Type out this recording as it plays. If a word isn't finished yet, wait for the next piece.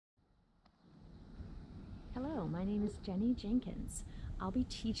my name is Jenny Jenkins. I'll be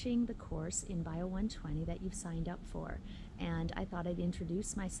teaching the course in Bio 120 that you've signed up for, and I thought I'd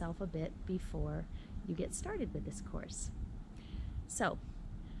introduce myself a bit before you get started with this course. So,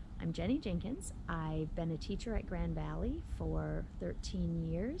 I'm Jenny Jenkins. I've been a teacher at Grand Valley for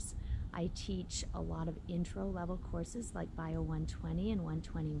 13 years. I teach a lot of intro level courses like Bio 120 and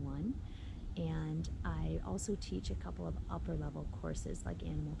 121, and I also teach a couple of upper level courses like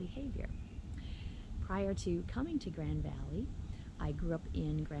animal behavior. Prior to coming to Grand Valley, I grew up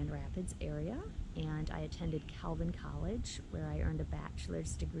in Grand Rapids area, and I attended Calvin College, where I earned a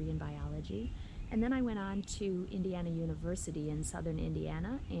bachelor's degree in biology. And then I went on to Indiana University in southern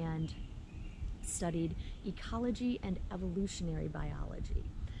Indiana and studied ecology and evolutionary biology.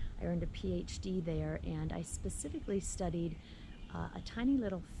 I earned a PhD there, and I specifically studied a tiny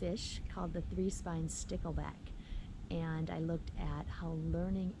little fish called the three-spined stickleback. And I looked at how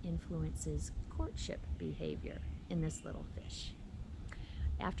learning influences courtship behavior in this little fish.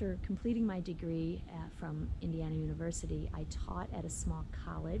 After completing my degree from Indiana University, I taught at a small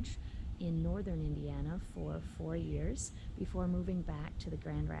college in northern Indiana for 4 years before moving back to the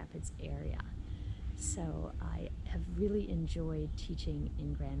Grand Rapids area. So I have really enjoyed teaching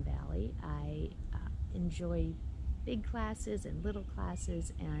in Grand Valley. I enjoy big classes and little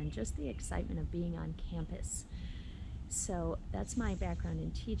classes and just the excitement of being on campus. So that's my background in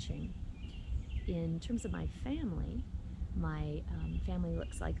teaching. In terms of my family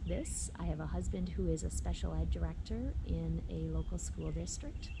looks like this. I have a husband who is a special ed director in a local school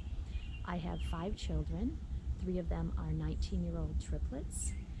district. I have 5 children. 3 of them are 19-year-old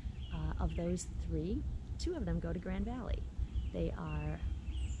triplets. Of those 3, 2 of them go to Grand Valley. They are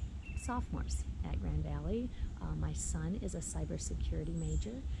sophomores at Grand Valley. My son is a cybersecurity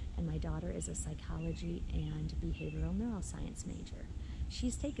major, and my daughter is a psychology and behavioral neuroscience major.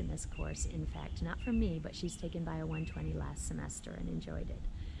 She's taken this course, in fact, not from me, but she's taken Bio 120 last semester and enjoyed it.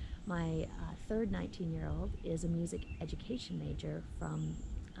 My third 19-year-old is a music education major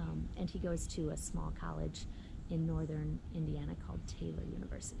and he goes to a small college in northern Indiana called Taylor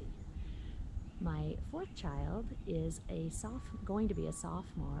University. My 4th child is going to be a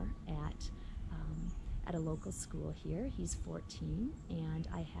sophomore at a local school here. He's 14, and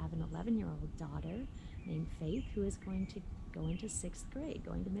I have an 11-year-old daughter named Faith who is going to go into 6th grade,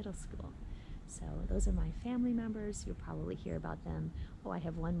 going to middle school. So those are my family members. You'll probably hear about them. Oh, I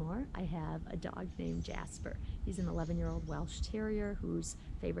have one more. I have a dog named Jasper. He's an 11-year-old Welsh Terrier whose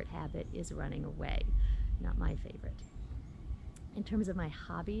favorite habit is running away. Not my favorite. In terms of my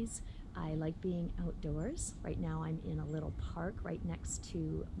hobbies, I like being outdoors. Right now I'm in a little park right next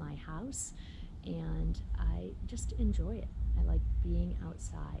to my house, and I just enjoy it. I like being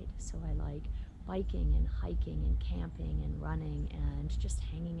outside, so I like biking and hiking and camping and running and just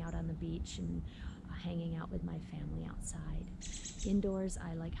hanging out on the beach and hanging out with my family outside. Indoors,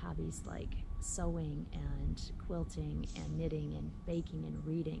 I like hobbies like sewing and quilting and knitting and baking and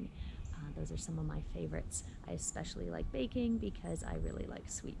reading. Those are some of my favorites. I especially like baking because I really like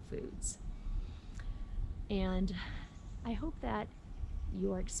sweet foods. And I hope that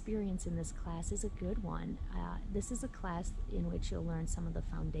your experience in this class is a good one. This is a class in which you'll learn some of the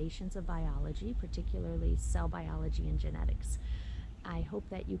foundations of biology, particularly cell biology and genetics. I hope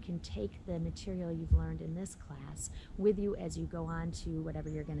that you can take the material you've learned in this class with you as you go on to whatever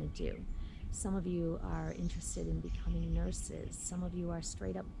you're going to do. Some of you are interested in becoming nurses. Some of you are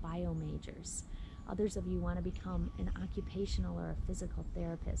straight up bio majors. Others of you want to become an occupational or a physical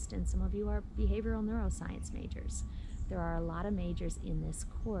therapist, and some of you are behavioral neuroscience majors. There are a lot of majors in this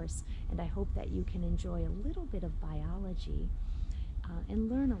course, and I hope that you can enjoy a little bit of biology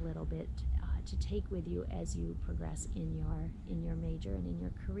and learn a little bit to take with you as you progress in your major and in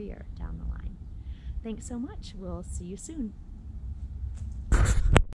your career down the line. Thanks so much. We'll see you soon.